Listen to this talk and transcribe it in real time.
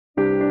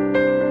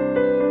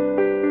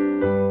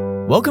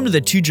Welcome to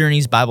the Two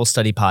Journeys Bible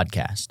Study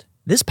Podcast.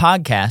 This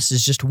podcast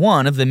is just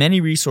one of the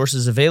many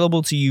resources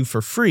available to you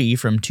for free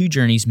from Two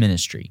Journeys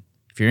Ministry.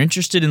 If you're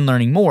interested in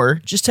learning more,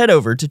 just head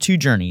over to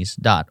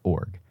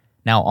twojourneys.org.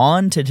 Now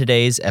on to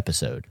today's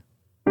episode.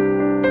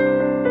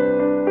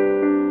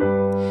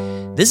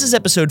 This is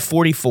episode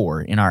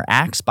 44 in our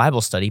Acts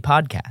Bible Study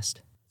podcast.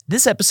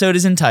 This episode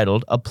is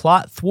entitled, A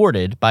Plot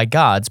Thwarted by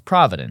God's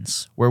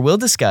Providence, where we'll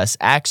discuss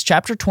Acts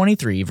chapter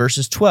 23,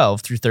 verses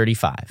 12 through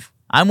 35.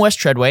 I'm Wes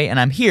Treadway, and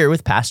I'm here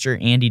with Pastor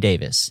Andy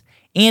Davis.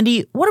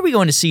 Andy, what are we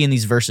going to see in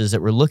these verses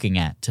that we're looking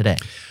at today?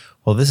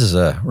 Well, this is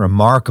a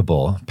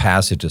remarkable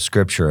passage of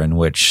Scripture in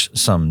which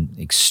some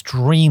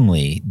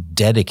extremely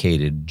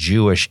dedicated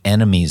Jewish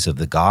enemies of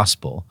the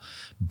gospel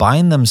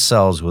bind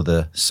themselves with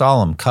a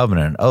solemn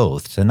covenant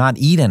oath to not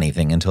eat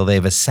anything until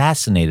they've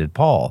assassinated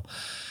Paul.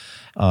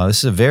 This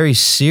is a very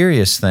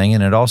serious thing,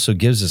 and it also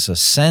gives us a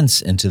sense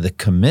into the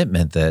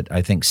commitment that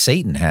I think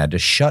Satan had to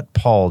shut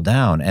Paul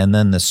down, and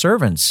then the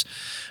servants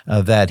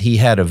that he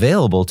had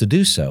available to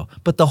do so.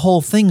 But the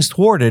whole thing's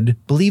thwarted,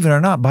 believe it or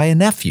not, by a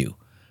nephew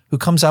who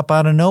comes up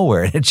out of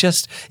nowhere.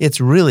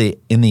 It's really,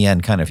 in the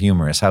end, kind of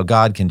humorous how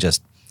God can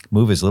just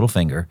move his little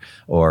finger,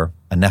 or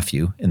a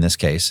nephew in this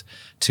case,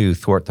 to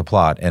thwart the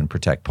plot and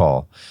protect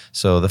Paul.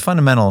 So the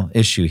fundamental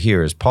issue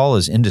here is Paul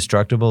is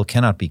indestructible,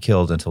 cannot be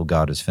killed until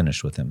God is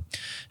finished with him.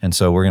 And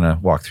so we're going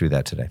to walk through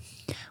that today.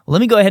 Well,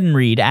 let me go ahead and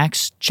read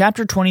Acts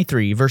chapter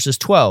 23, verses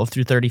 12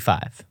 through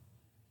 35.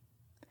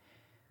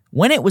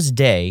 When it was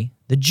day,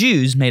 the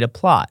Jews made a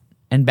plot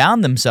and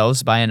bound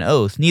themselves by an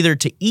oath neither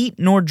to eat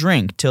nor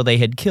drink till they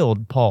had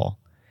killed Paul.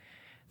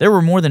 There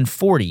were more than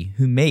 40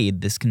 who made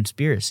this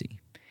conspiracy.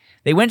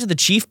 They went to the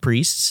chief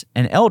priests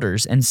and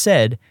elders and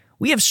said,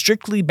 "We have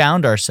strictly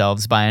bound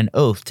ourselves by an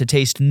oath to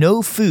taste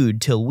no food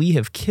till we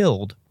have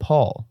killed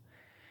Paul.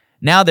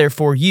 Now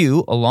therefore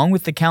you, along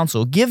with the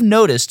council, give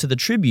notice to the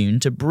tribune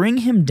to bring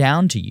him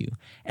down to you,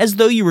 as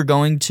though you were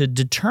going to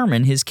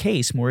determine his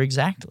case more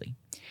exactly.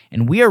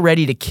 And we are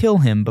ready to kill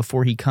him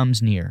before he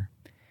comes near."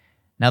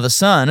 Now the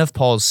son of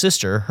Paul's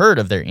sister heard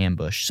of their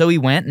ambush, so he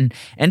went and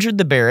entered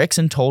the barracks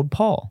and told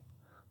Paul.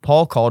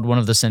 Paul called one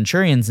of the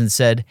centurions and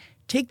said,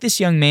 "Take this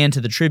young man to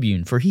the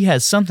tribune, for he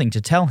has something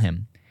to tell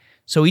him."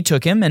 So he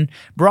took him and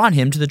brought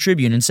him to the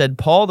tribune and said,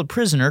 "Paul the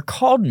prisoner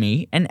called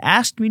me and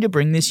asked me to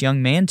bring this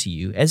young man to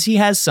you, as he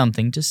has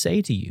something to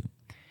say to you."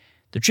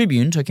 The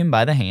tribune took him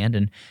by the hand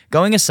and,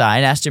 going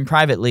aside, asked him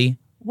privately,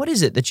 "What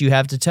is it that you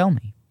have to tell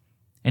me?"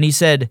 And he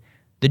said,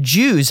 "The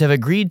Jews have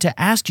agreed to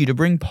ask you to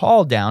bring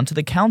Paul down to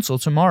the council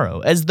tomorrow,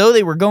 as though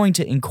they were going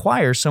to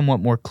inquire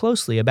somewhat more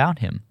closely about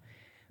him.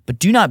 But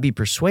do not be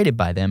persuaded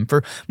by them,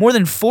 for more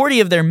than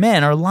 40 of their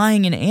men are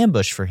lying in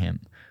ambush for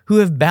him, who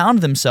have bound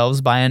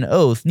themselves by an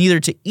oath neither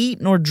to eat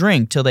nor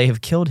drink till they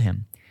have killed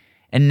him.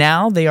 And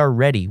now they are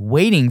ready,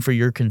 waiting for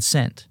your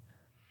consent."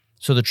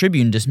 So the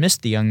tribune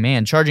dismissed the young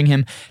man, charging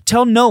him,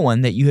 "Tell no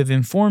one that you have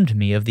informed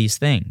me of these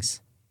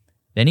things."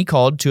 Then he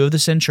called 2 of the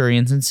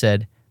centurions and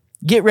said,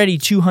 "Get ready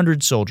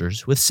 200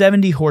 soldiers, with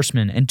 70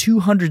 horsemen and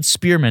 200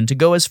 spearmen to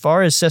go as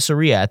far as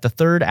Caesarea at the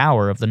 3rd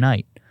hour of the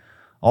night.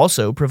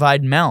 Also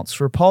provide mounts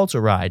for Paul to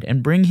ride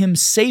and bring him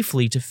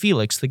safely to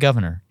Felix the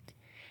governor."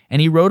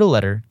 And he wrote a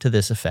letter to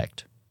this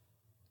effect.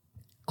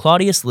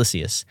 "Claudius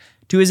Lysias,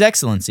 to his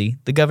excellency,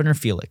 the governor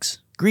Felix,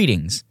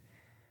 greetings.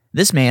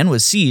 This man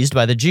was seized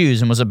by the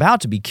Jews and was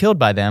about to be killed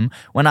by them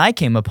when I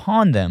came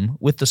upon them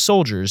with the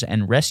soldiers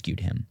and rescued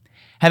him,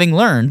 having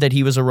learned that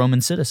he was a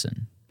Roman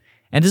citizen.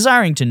 And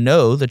desiring to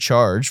know the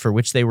charge for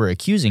which they were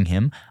accusing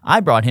him, I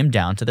brought him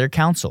down to their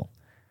council.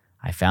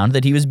 I found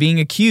that he was being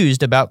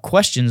accused about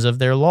questions of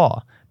their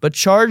law, but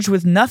charged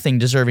with nothing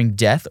deserving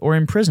death or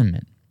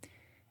imprisonment.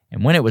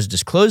 And when it was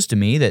disclosed to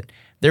me that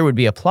there would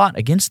be a plot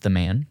against the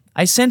man,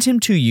 I sent him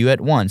to you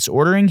at once,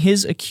 ordering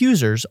his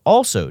accusers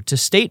also to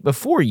state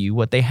before you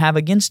what they have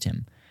against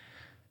him.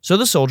 So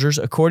the soldiers,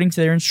 according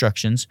to their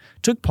instructions,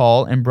 took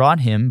Paul and brought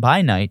him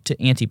by night to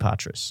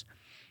Antipatris.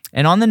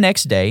 And on the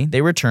next day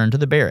they returned to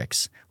the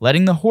barracks,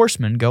 letting the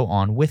horsemen go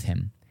on with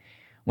him.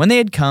 When they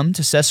had come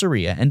to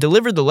Caesarea and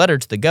delivered the letter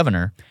to the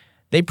governor,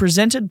 they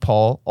presented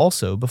Paul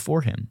also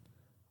before him.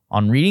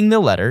 On reading the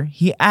letter,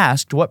 he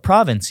asked what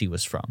province he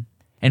was from.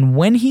 And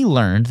when he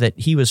learned that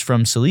he was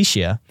from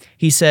Cilicia,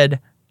 he said,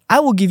 "I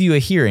will give you a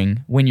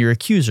hearing when your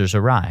accusers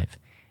arrive."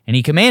 And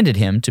he commanded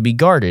him to be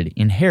guarded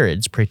in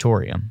Herod's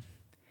praetorium.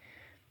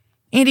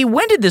 Andy,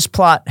 when did this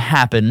plot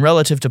happen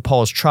relative to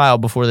Paul's trial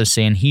before the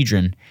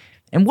Sanhedrin?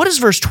 And what does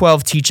verse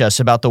 12 teach us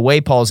about the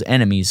way Paul's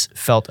enemies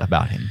felt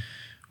about him?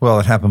 Well,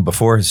 it happened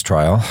before his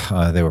trial.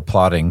 They were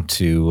plotting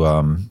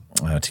to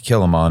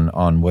kill him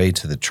on way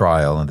to the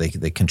trial, and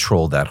they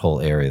controlled that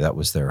whole area. That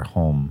was their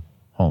home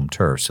home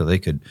turf. So they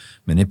could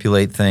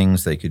manipulate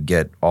things. They could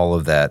get all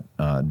of that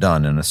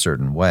done in a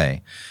certain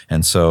way.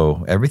 And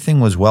so everything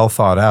was well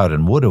thought out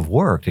and would have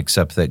worked,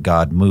 except that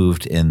God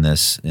moved in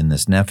this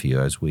nephew,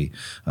 as we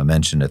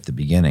mentioned at the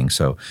beginning.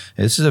 So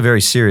this is a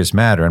very serious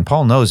matter. And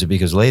Paul knows it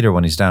because later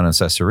when he's down in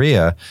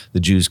Caesarea, the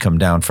Jews come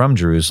down from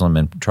Jerusalem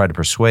and try to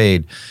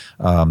persuade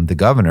the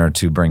governor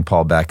to bring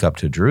Paul back up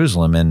to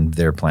Jerusalem, and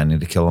they're planning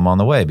to kill him on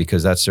the way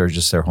because that's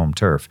just their home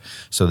turf.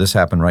 So this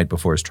happened right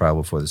before his trial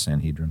before the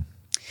Sanhedrin.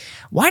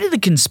 Why did the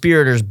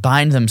conspirators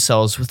bind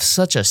themselves with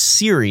such a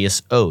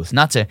serious oath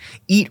not to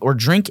eat or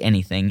drink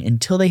anything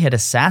until they had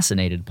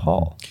assassinated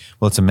Paul?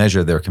 Well, it's a measure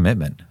of their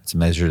commitment. It's a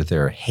measure of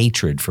their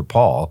hatred for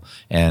Paul.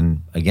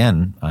 And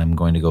again, I'm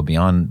going to go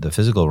beyond the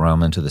physical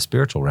realm into the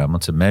spiritual realm.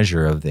 It's a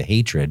measure of the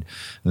hatred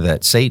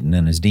that Satan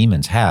and his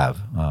demons have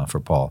for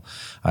Paul.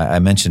 I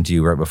mentioned to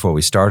you right before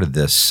we started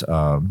this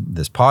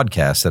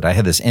podcast that I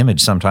had this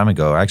image some time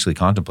ago, actually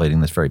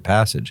contemplating this very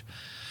passage.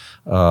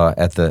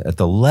 At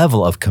the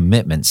level of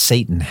commitment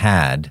Satan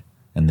had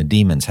and the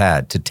demons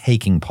had to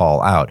taking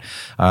Paul out.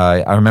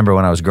 I remember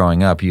when I was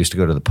growing up, you used to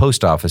go to the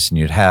post office and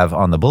you'd have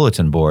on the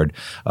bulletin board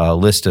a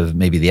list of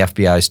maybe the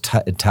FBI's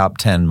top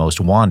 10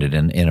 most wanted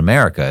in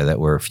America that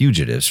were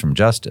fugitives from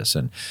justice.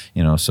 And,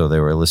 so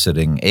they were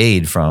eliciting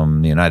aid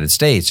from the United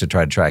States to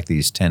try to track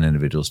these 10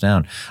 individuals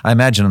down. I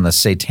imagine on the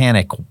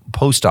satanic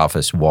post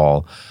office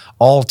wall,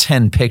 all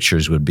 10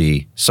 pictures would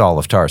be Saul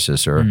of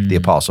Tarsus or the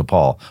Apostle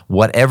Paul.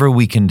 Whatever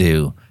we can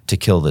do to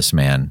kill this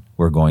man,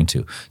 we're going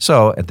to.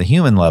 So at the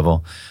human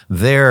level,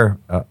 their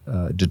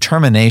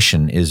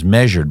determination is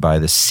measured by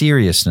the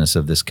seriousness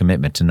of this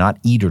commitment to not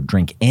eat or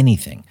drink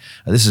anything.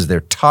 This is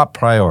their top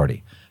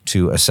priority,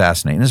 to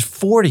assassinate. And there's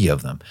 40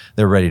 of them.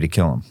 They're ready to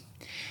kill him.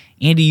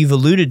 Andy, you've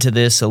alluded to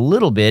this a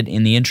little bit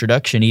in the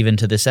introduction even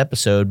to this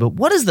episode, but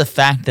what does the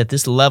fact that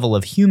this level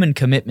of human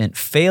commitment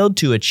failed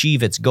to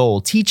achieve its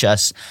goal teach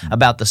us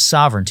about the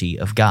sovereignty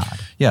of God?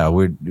 Yeah,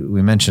 we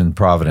mentioned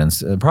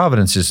providence.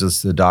 Providence is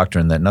just the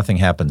doctrine that nothing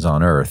happens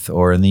on earth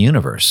or in the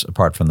universe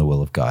apart from the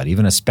will of God.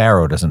 Even a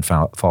sparrow doesn't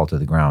fall to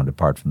the ground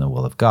apart from the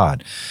will of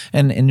God.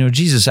 And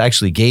Jesus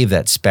actually gave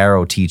that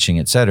sparrow teaching,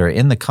 et cetera,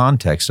 in the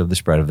context of the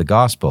spread of the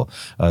gospel,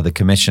 the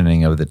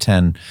commissioning of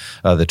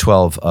the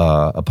 12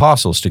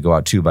 apostles to go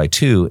out 2 by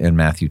 2 in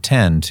Matthew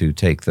 10 to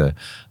take the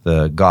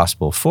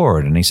gospel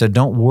forward. And he said,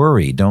 don't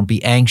worry, don't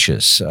be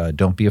anxious,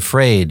 don't be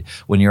afraid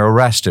when you're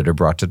arrested or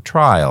brought to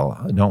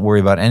trial. Don't worry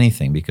about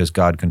anything because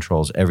God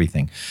controls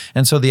everything.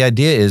 And so the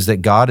idea is that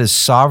God is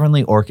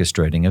sovereignly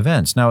orchestrating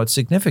events. Now, it's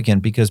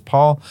significant because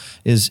Paul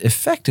is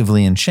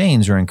effectively in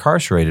chains or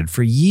incarcerated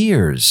for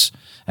years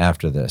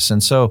after this.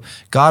 And so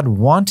God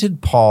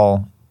wanted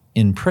Paul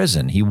in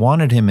prison. He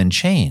wanted him in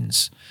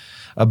chains.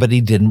 But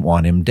he didn't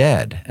want him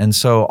dead. And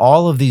so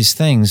all of these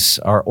things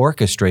are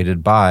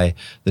orchestrated by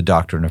the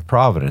doctrine of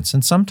providence.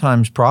 And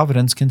sometimes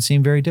providence can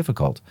seem very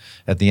difficult.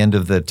 At the end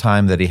of the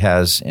time that he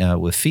has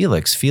with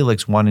Felix,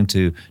 Felix wanting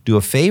to do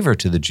a favor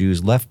to the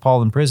Jews, left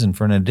Paul in prison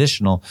for an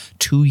additional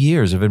 2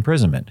 years of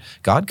imprisonment.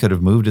 God could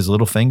have moved his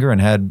little finger and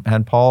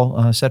had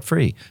Paul set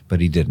free, but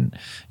he didn't.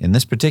 In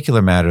this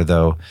particular matter,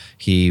 though,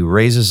 he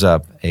raises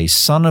up a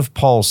son of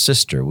Paul's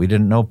sister. We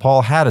didn't know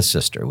Paul had a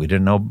sister. We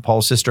didn't know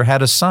Paul's sister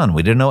had a son.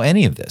 We didn't know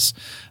any of this.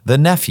 The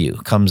nephew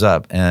comes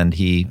up and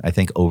he, I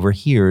think,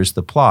 overhears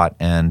the plot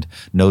and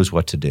knows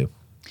what to do.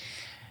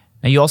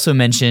 Now, you also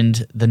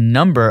mentioned the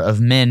number of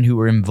men who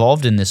were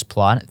involved in this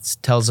plot. It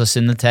tells us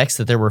in the text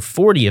that there were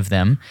 40 of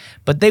them,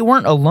 but they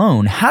weren't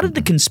alone. How did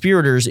the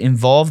conspirators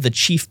involve the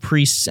chief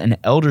priests and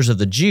elders of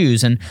the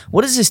Jews, and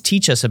what does this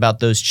teach us about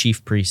those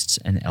chief priests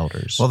and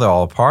elders? Well, they're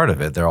all a part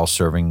of it. They're all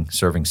serving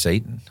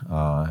Satan.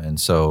 And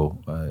so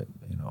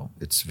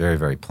it's very,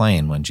 very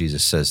plain when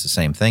Jesus says the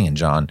same thing in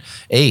John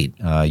 8,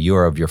 you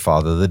are of your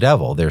father the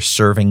devil. They're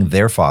serving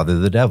their father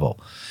the devil.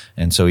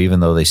 And so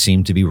even though they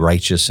seem to be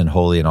righteous and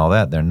holy and all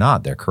that, they're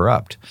not. They're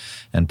corrupt.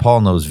 And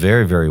Paul knows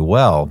very, very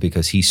well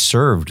because he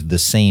served the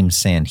same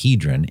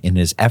Sanhedrin in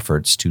his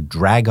efforts to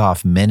drag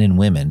off men and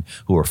women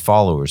who are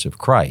followers of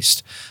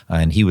Christ.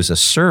 And he was a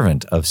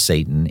servant of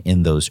Satan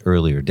in those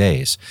earlier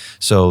days.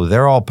 So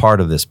they're all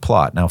part of this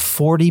plot. Now,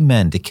 40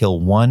 men to kill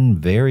one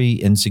very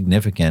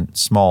insignificant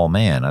small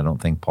man. I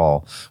don't think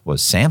Paul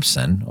was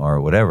Samson or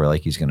whatever,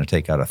 like he's going to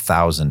take out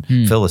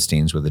 1,000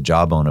 Philistines with the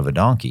jawbone of a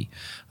donkey.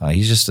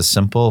 He's just a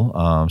simple,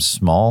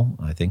 small,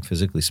 I think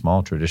physically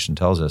small, tradition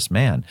tells us,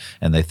 man.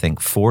 And they think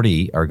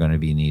 40 are going to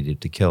be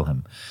needed to kill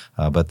him.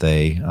 But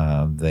they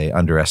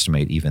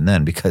underestimate even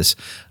then because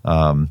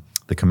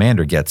the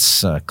commander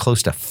gets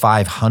close to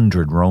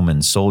 500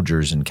 Roman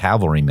soldiers and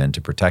cavalrymen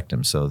to protect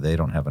him, so they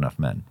don't have enough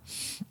men.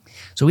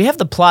 So we have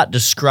the plot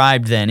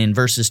described then in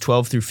verses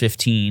 12 through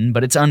 15,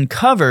 but it's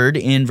uncovered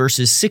in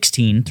verses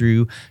 16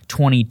 through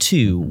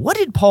 22. What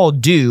did Paul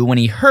do when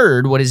he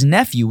heard what his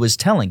nephew was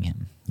telling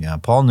him? Yeah,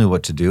 Paul knew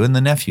what to do, and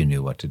the nephew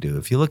knew what to do.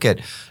 If you look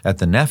at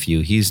the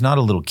nephew, he's not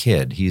a little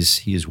kid.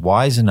 He's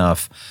wise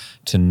enough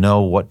to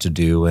know what to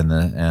do, and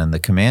the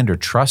commander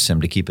trusts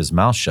him to keep his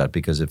mouth shut,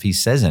 because if he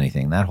says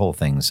anything, that whole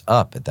thing's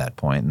up at that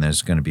point, and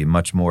there's going to be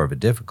much more of a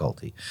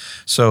difficulty.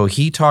 So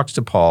he talks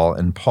to Paul,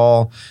 and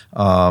Paul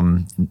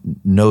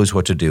knows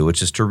what to do,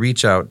 which is to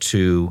reach out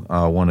to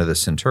one of the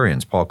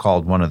centurions. Paul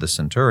called one of the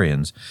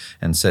centurions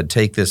and said,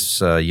 "Take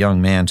this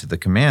young man to the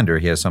commander.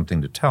 He has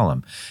something to tell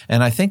him."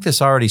 And I think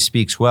this already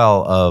speaks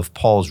well of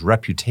Paul's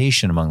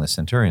reputation among the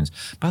centurions.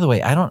 By the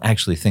way, I don't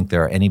actually think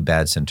there are any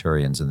bad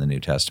centurions in the New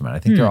Testament. I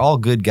think they're all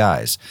good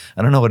guys.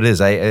 I don't know what it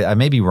is. I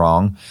may be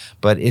wrong,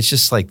 but it's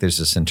just like there's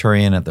a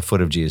centurion at the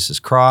foot of Jesus'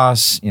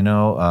 cross,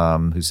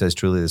 who says,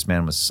 "Truly, this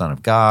man was the Son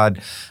of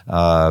God."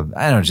 I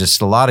don't know,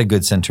 just a lot of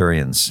good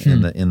centurions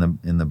in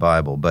the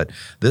Bible. But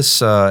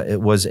this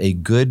it was a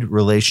good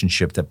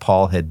relationship that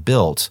Paul had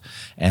built,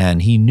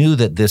 and he knew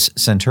that this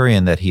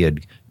centurion that he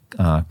had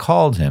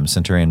called him,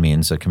 centurion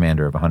means a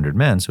commander of 100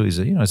 men, so he's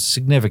a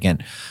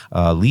significant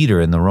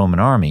leader in the Roman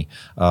army,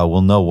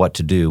 will know what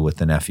to do with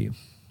the nephew.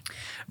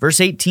 Verse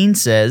 18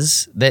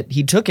 says that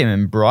he took him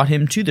and brought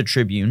him to the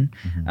tribune,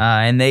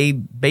 and they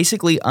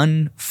basically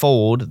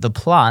unfold the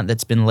plot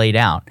that's been laid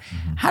out.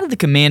 How did the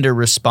commander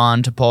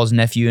respond to Paul's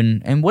nephew,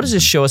 and what does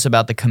this show us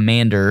about the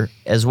commander,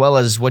 as well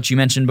as what you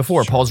mentioned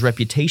before, Paul's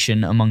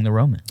reputation among the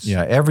Romans?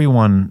 Yeah,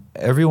 everyone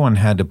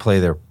had to play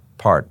their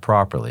part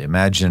properly.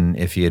 Imagine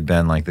if he had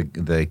been like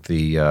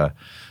the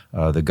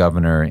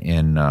governor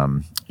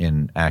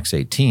in Acts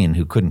 18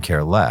 who couldn't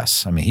care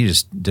less. I mean, he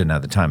just didn't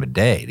have the time of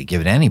day to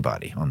give it to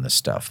anybody on this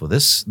stuff. Well,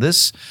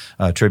 this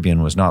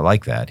tribune was not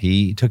like that.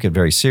 He took it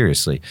very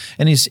seriously,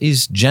 and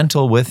he's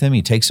gentle with him.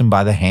 He takes him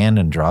by the hand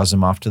and draws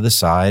him off to the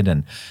side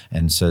and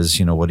says,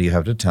 "What do you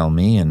have to tell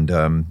me?" And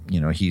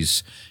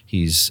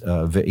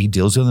he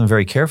deals with them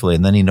very carefully,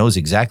 and then he knows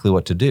exactly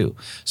what to do.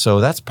 So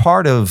that's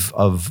part of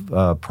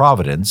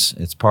providence.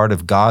 It's part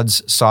of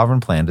God's sovereign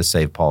plan to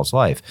save Paul's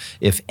life.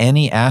 If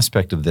any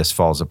aspect of this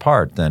falls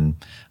apart, then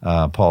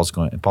Paul's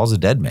a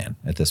dead man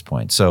at this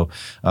point. So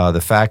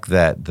the fact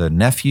that the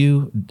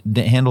nephew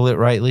handled it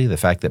rightly, the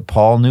fact that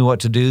Paul knew what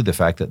to do, the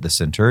fact that the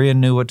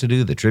centurion knew what to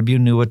do, the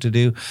tribune knew what to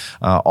do,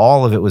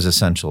 all of it was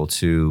essential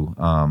to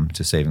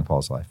saving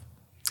Paul's life.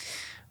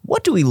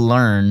 What do we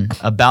learn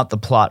about the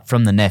plot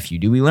from the nephew?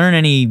 Do we learn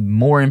any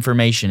more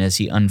information as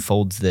he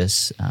unfolds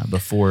this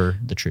before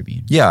the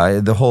tribune? Yeah,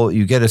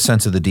 you get a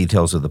sense of the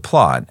details of the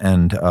plot.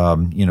 And,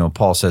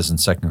 Paul says in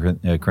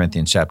 2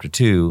 Corinthians chapter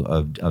 2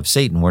 of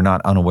Satan, we're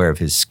not unaware of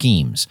his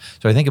schemes.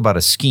 So I think about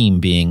a scheme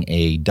being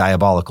a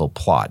diabolical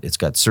plot. It's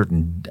got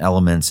certain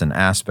elements and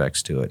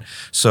aspects to it.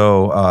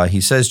 So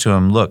he says to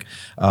him, look,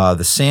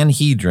 the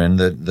Sanhedrin,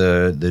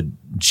 the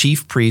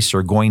chief priests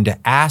are going to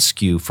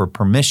ask you for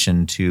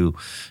permission to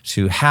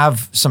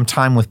have some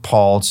time with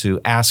Paul,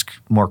 to ask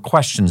more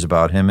questions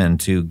about him and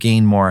to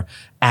gain more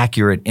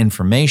accurate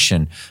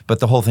information. But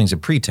the whole thing's a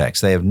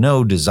pretext. They have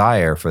no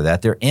desire for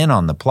that. They're in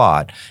on the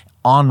plot.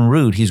 En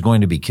route, he's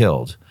going to be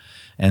killed.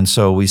 And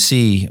so we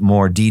see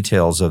more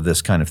details of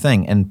this kind of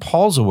thing. And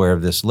Paul's aware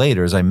of this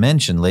later, as I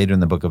mentioned, later in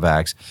the book of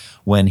Acts,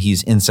 when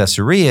he's in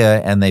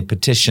Caesarea and they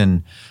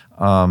petition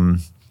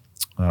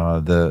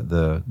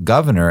the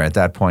governor at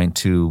that point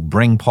to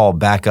bring Paul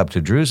back up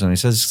to Jerusalem. He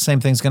says, the same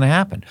thing's going to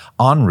happen.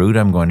 En route,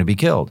 I'm going to be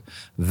killed.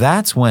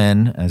 That's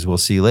when, as we'll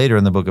see later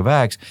in the book of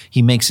Acts,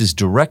 he makes his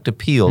direct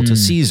appeal to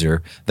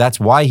Caesar. That's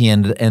why he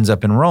ends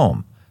up in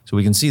Rome. So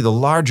we can see the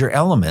larger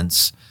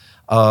elements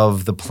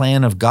of the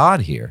plan of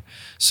God here.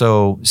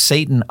 So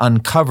Satan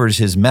uncovers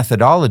his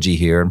methodology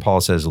here, and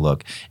Paul says,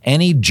 look,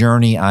 any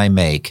journey I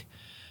make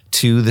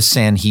to the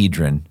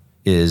Sanhedrin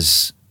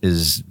is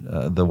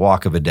the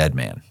walk of a dead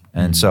man.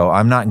 And so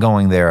I'm not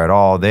going there at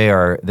all. They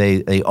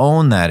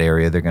own that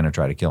area. They're going to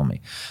try to kill me.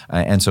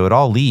 And so it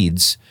all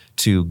leads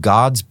to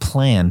God's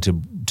plan to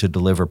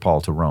deliver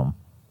Paul to Rome.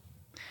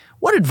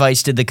 What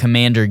advice did the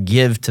commander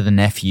give to the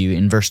nephew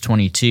in verse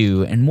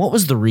 22, and what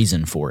was the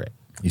reason for it?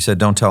 He said,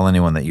 don't tell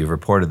anyone that you've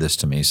reported this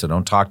to me, so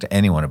don't talk to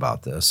anyone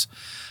about this,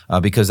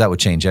 because that would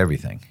change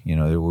everything.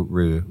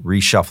 We're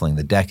reshuffling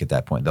the deck at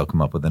that point. They'll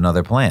come up with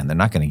another plan. They're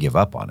not going to give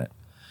up on it.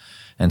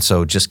 And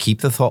so just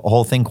keep the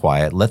whole thing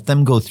quiet. Let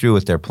them go through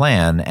with their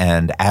plan.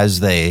 And as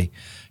they,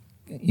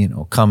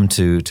 come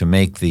to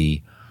make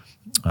the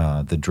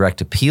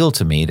direct appeal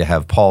to me to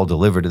have Paul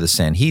delivered to the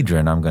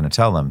Sanhedrin, I'm going to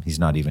tell them he's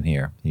not even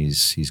here.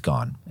 He's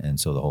gone. And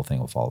so the whole thing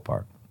will fall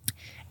apart.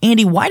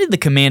 Andy, why did the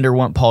commander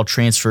want Paul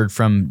transferred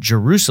from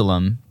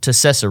Jerusalem to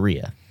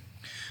Caesarea?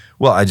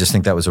 Well, I just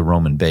think that was a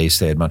Roman base.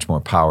 They had much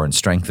more power and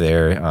strength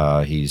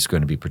there. He's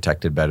going to be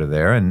protected better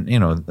there. And,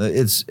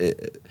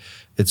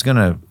 it's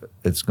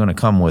going to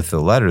come with the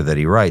letter that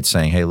he writes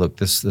saying, hey, look,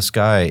 this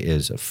guy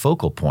is a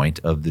focal point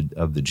of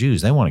the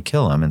Jews. They want to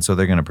kill him, and so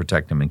they're going to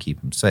protect him and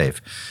keep him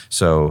safe.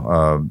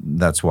 So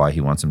that's why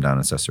he wants him down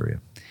in Caesarea.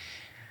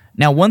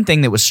 Now, one thing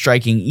that was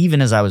striking,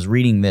 even as I was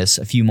reading this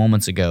a few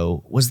moments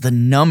ago, was the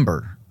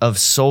number of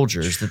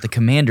soldiers that the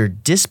commander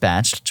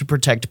dispatched to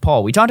protect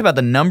Paul. We talked about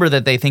the number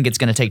that they think it's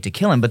going to take to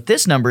kill him, but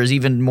this number is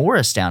even more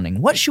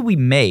astounding. What should we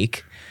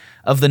make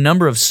of the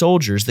number of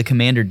soldiers the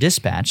commander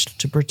dispatched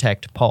to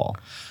protect Paul?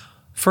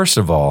 First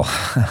of all,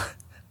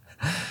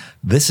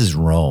 This is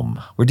Rome.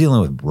 We're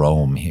dealing with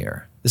Rome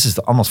here. This is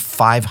almost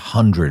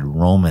 500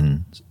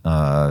 Roman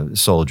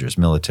soldiers,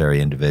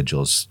 military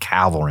individuals,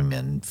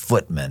 cavalrymen,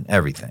 footmen,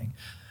 everything.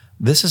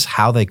 This is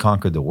how they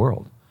conquered the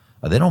world.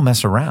 They don't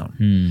mess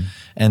around.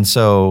 And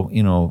so,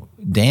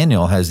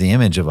 Daniel has the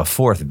image of a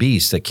fourth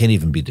beast that can't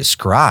even be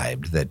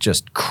described, that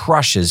just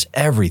crushes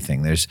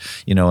everything. There's,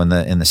 in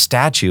the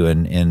statue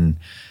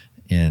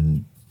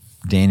in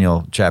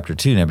Daniel chapter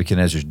 2,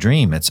 Nebuchadnezzar's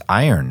dream, it's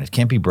iron. It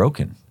can't be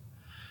broken.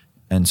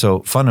 And so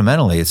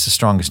fundamentally, it's the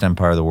strongest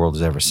empire the world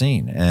has ever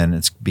seen. And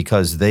it's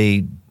because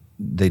they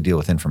deal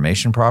with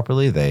information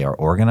properly. They are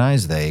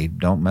organized. They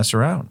don't mess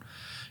around.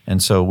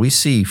 And so we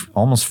see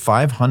almost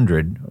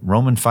 500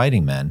 Roman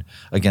fighting men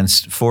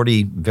against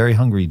 40 very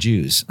hungry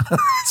Jews.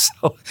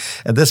 So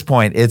at this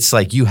point, it's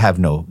like you have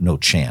no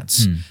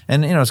chance.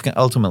 And it's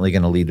ultimately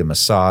going to lead to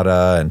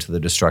Masada and to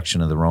the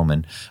destruction of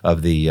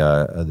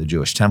the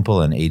Jewish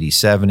temple in AD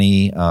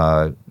 70.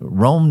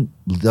 Rome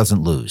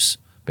doesn't lose,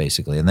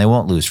 basically, and they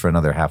won't lose for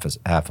another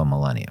half a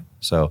millennium.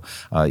 So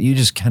you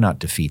just cannot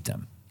defeat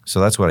them. So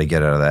that's what I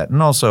get out of that.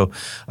 And also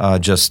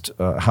just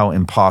how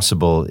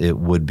impossible it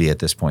would be at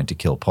this point to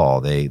kill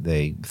Paul.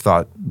 They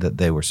thought that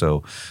they were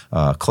so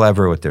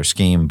clever with their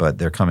scheme, but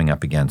they're coming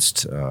up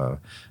against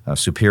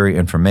superior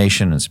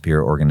information and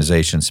superior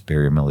organization,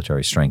 superior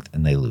military strength,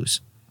 and they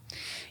lose.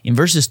 In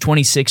verses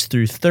 26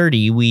 through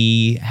 30,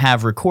 we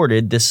have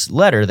recorded this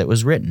letter that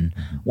was written.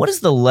 What does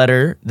the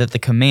letter that the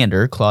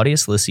commander,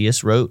 Claudius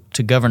Lysias, wrote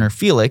to Governor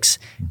Felix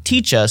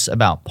teach us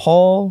about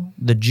Paul,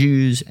 the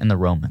Jews, and the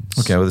Romans?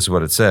 Okay, well, this is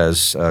what it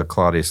says.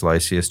 Claudius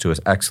Lysias, to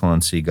His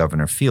Excellency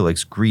Governor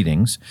Felix,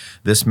 greetings.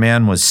 This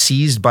man was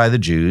seized by the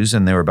Jews,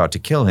 and they were about to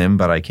kill him,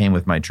 but I came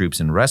with my troops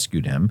and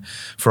rescued him,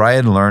 for I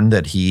had learned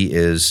that he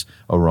is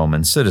a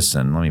Roman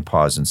citizen. Let me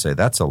pause and say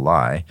that's a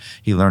lie.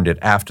 He learned it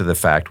after the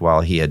fact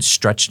while he had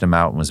stretched him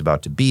out and was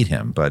about to beat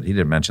him, but he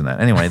didn't mention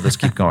that. Anyway, let's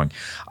keep going.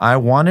 I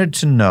wanted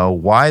to know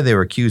why they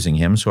were accusing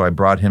him, so I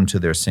brought him to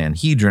their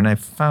Sanhedrin. I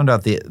found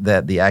out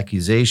that the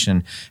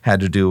accusation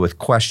had to do with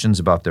questions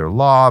about their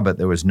law, but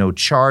there was no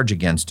charge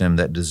against him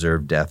that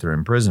deserved death or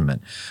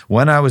imprisonment.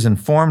 When I was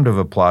informed of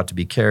a plot to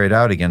be carried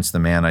out against the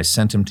man, I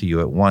sent him to you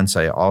at once.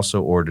 I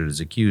also ordered his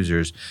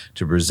accusers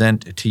to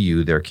present to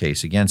you their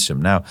case against him.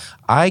 Now,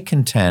 I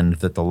contend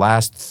that the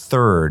last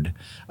third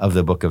of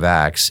the book of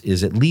Acts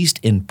is at least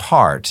in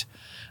part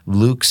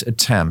Luke's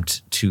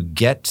attempt to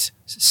get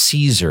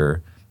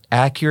Caesar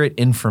accurate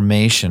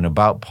information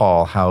about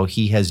Paul, how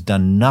he has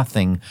done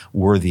nothing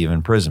worthy of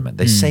imprisonment.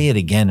 They say it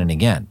again and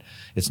again.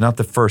 It's not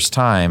the first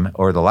time,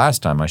 or the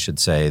last time, I should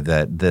say,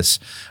 that this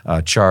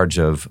charge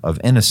of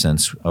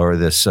innocence, or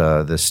this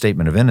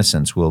statement of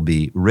innocence, will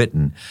be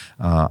written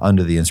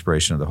under the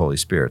inspiration of the Holy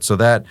Spirit. So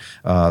that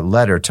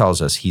letter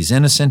tells us he's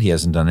innocent, he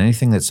hasn't done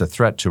anything that's a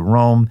threat to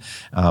Rome,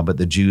 but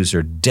the Jews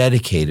are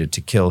dedicated to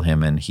kill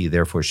him, and he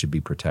therefore should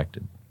be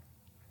protected.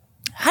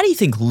 How do you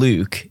think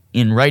Luke,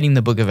 in writing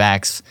the book of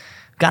Acts,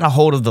 got a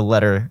hold of the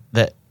letter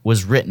that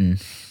was written?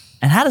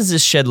 And how does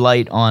this shed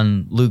light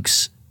on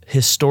Luke's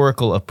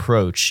historical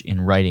approach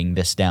in writing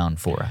this down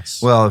for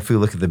us? Well, if we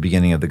look at the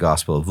beginning of the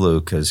Gospel of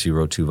Luke, because he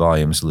wrote 2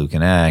 volumes, Luke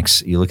and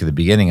Acts, you look at the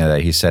beginning of that,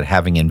 he said,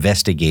 having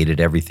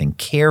investigated everything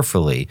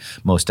carefully,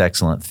 most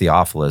excellent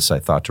Theophilus, I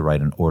thought to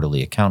write an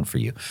orderly account for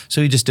you.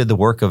 So he just did the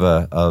work of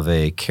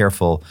a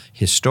careful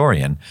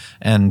historian,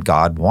 and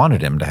God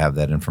wanted him to have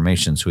that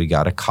information, so he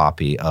got a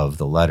copy of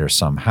the letter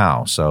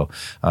somehow. So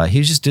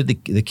he just did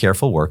the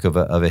careful work of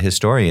a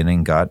historian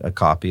and got a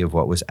copy of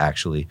what was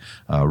actually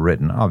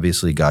written.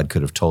 Obviously, God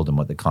could have told him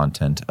what the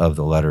content of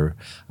the letter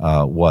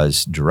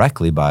was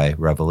directly by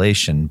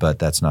revelation, but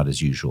that's not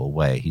his usual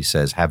way. He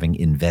says, having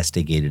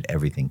investigated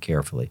everything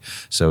carefully.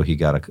 So he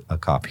got a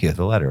copy of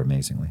the letter,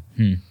 amazingly.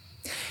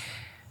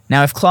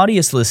 Now, if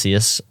Claudius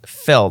Lysias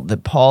felt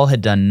that Paul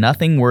had done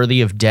nothing worthy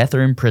of death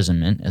or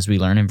imprisonment, as we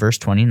learn in verse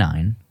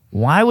 29,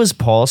 why was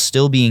Paul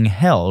still being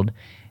held,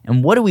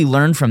 and what do we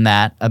learn from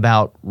that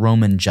about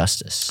Roman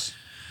justice?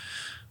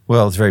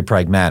 Well, it's very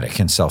pragmatic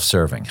and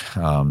self-serving.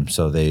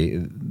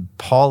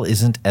 Paul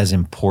isn't as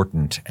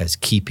important as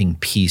keeping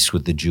peace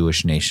with the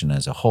Jewish nation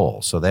as a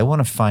whole. So they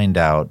want to find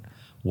out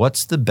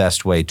what's the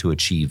best way to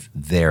achieve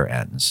their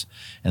ends.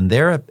 And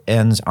their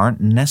ends aren't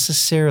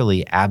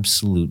necessarily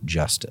absolute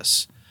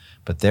justice,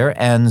 but their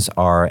ends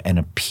are an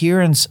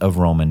appearance of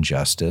Roman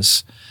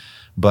justice,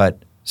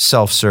 but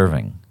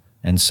self-serving.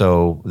 And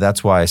so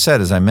that's why I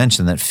said, as I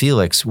mentioned, that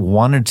Felix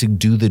wanted to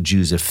do the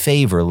Jews a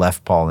favor,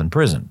 left Paul in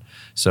prison.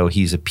 So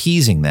he's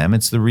appeasing them.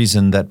 It's the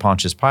reason that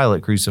Pontius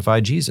Pilate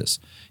crucified Jesus.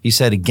 He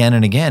said again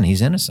and again,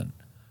 he's innocent.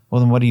 Well,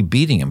 then what are you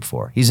beating him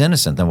for? He's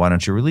innocent, then why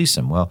don't you release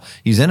him? Well,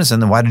 he's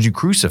innocent, then why did you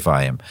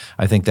crucify him?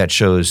 I think that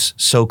shows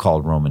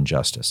so-called Roman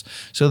justice.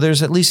 So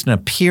there's at least an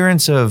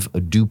appearance of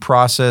a due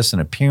process, an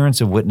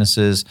appearance of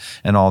witnesses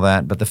and all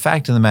that. But the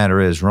fact of the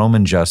matter is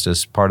Roman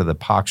justice, part of the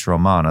Pax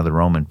Romana, the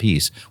Roman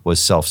peace,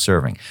 was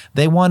self-serving.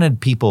 They wanted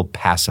people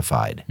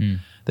pacified.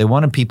 They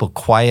wanted people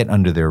quiet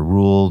under their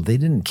rule. They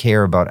didn't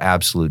care about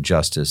absolute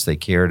justice. They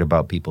cared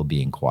about people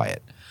being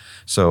quiet.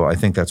 So I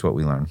think that's what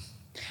we learn.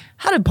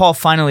 How did Paul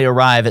finally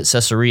arrive at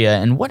Caesarea,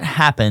 and what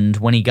happened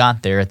when he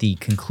got there at the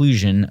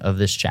conclusion of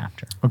this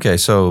chapter? Okay,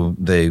 so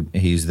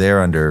he's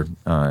there under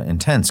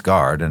intense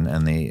guard,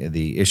 and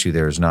the issue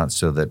there is not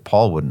so that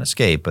Paul wouldn't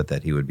escape, but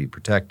that he would be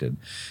protected.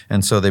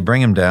 And so they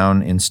bring him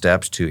down in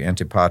steps to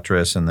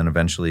Antipatris, and then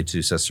eventually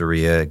to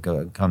Caesarea.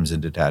 It comes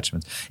in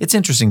detachments. It's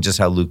interesting just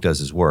how Luke does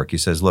his work. He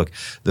says, look,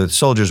 the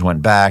soldiers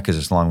went back because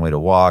it's a long way to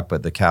walk,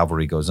 but the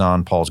cavalry goes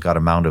on. Paul's got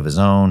a mount of his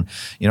own.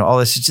 All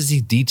this, it's just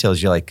these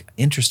details. You're like,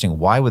 interesting.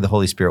 Why would the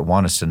Holy Spirit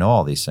want us to know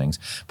all these things?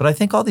 But I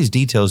think all these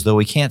details, though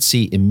we can't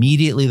see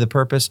immediately the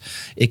purpose,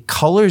 it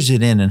colors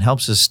it in and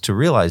helps us to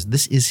realize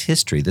this is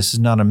history. This is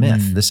not a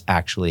myth. This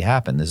actually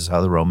happened. This is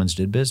how the Romans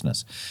did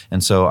business.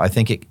 And so I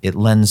think it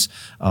lends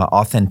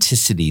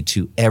authenticity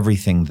to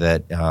everything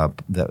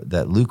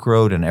that Luke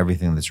wrote and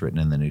everything that's written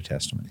in the New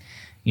Testament.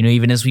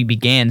 Even as we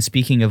began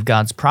speaking of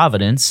God's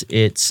providence,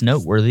 it's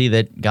noteworthy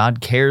that God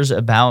cares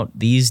about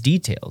these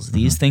details.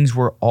 These things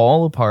were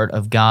all a part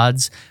of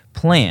God's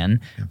plan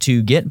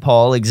to get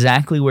Paul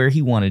exactly where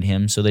he wanted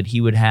him so that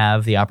he would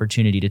have the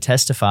opportunity to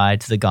testify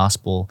to the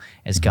gospel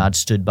as God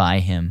stood by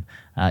him,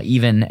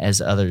 even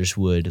as others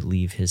would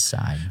leave his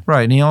side.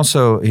 Right, and he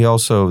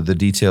also the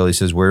detail, he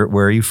says, where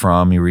are you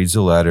from? He reads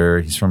the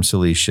letter. He's from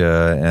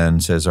Cilicia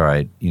and says, all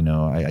right,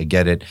 I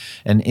get it.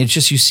 And it's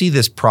just, you see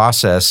this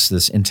process,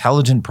 this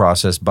intelligent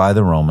process by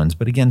the Romans,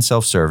 but again,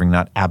 self-serving,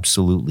 not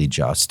absolutely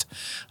just.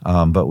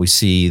 But we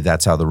see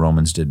that's how the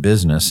Romans did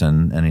business.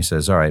 And he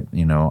says, all right,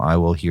 I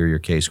will hear your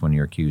case when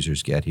your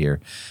accusers get here.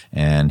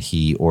 And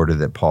he ordered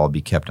that Paul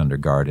be kept under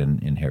guard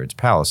in Herod's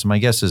palace. And my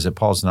guess is that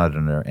Paul's not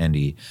under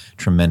any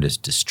tremendous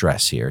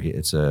distress here.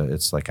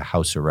 It's like a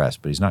house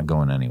arrest, but he's not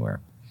going anywhere.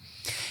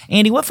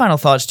 Andy, what final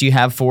thoughts do you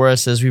have for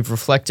us as we've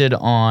reflected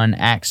on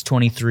Acts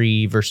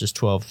 23, verses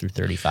 12 through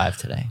 35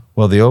 today?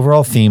 Well, the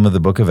overall theme of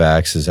the book of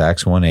Acts is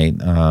Acts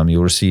 1:8.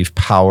 You'll receive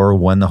power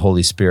when the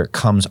Holy Spirit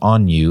comes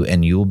on you,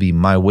 and you will be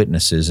my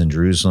witnesses in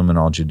Jerusalem and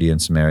all Judea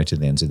and Samaria to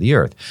the ends of the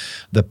earth.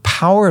 The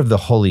power of the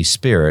Holy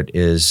Spirit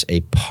is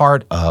a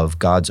part of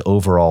God's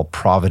overall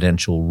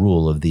providential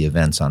rule of the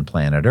events on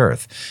planet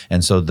Earth.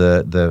 And so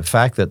the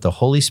fact that the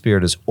Holy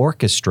Spirit is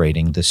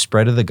orchestrating the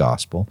spread of the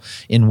gospel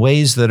in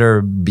ways that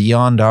are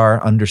beyond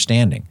our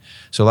understanding.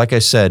 So like I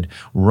said,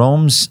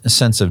 Rome's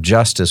sense of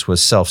justice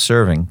was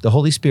self-serving. The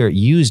Holy Spirit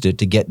used it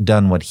to get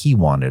done what he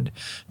wanted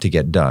to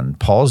get done.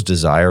 Paul's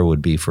desire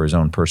would be for his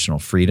own personal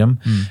freedom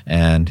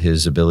and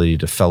his ability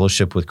to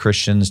fellowship with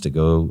Christians, to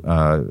go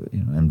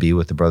and be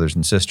with the brothers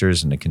and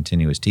sisters and to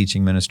continue his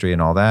teaching ministry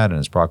and all that and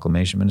his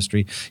proclamation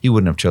ministry. He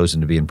wouldn't have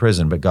chosen to be in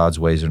prison, but God's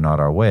ways are not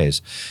our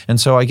ways.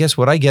 And so I guess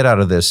what I get out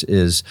of this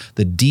is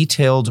the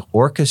detailed,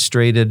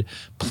 orchestrated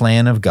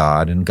plan of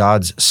God and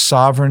God's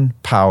sovereign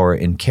power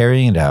in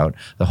carrying it out,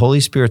 the Holy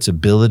Spirit's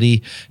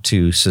ability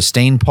to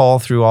sustain Paul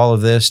through all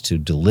of this, to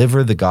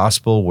deliver the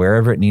gospel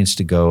wherever it needs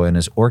to go, and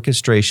his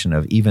orchestration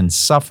of even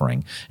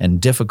suffering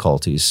and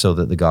difficulties so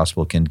that the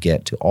gospel can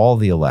get to all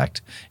the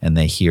elect and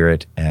they hear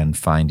it and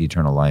find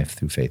eternal life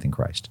through faith in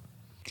Christ.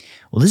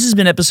 Well, this has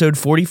been episode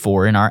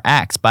 44 in our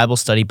Acts Bible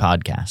Study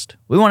podcast.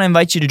 We want to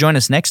invite you to join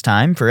us next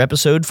time for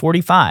episode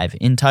 45,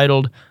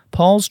 entitled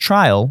Paul's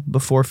Trial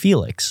Before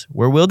Felix,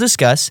 where we'll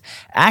discuss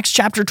Acts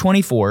chapter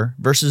 24,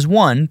 verses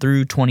 1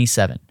 through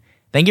 27.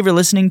 Thank you for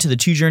listening to the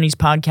Two Journeys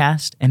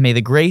podcast, and may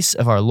the grace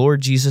of our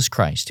Lord Jesus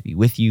Christ be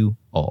with you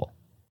all.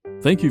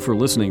 Thank you for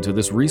listening to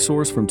this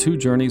resource from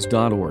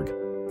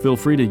twojourneys.org. Feel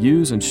free to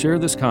use and share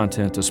this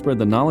content to spread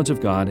the knowledge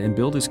of God and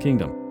build His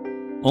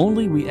kingdom.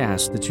 Only we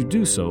ask that you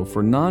do so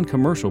for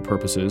non-commercial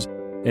purposes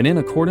and in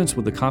accordance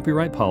with the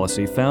copyright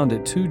policy found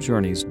at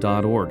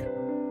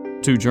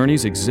twojourneys.org. Two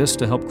Journeys exists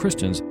to help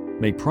Christians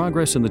make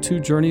progress in the two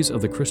journeys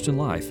of the Christian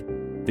life,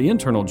 the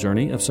internal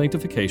journey of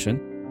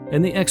sanctification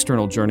and the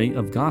external journey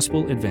of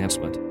gospel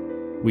advancement.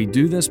 We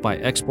do this by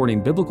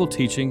exporting biblical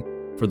teaching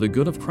for the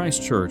good of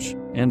Christ's church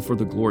and for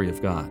the glory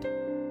of God.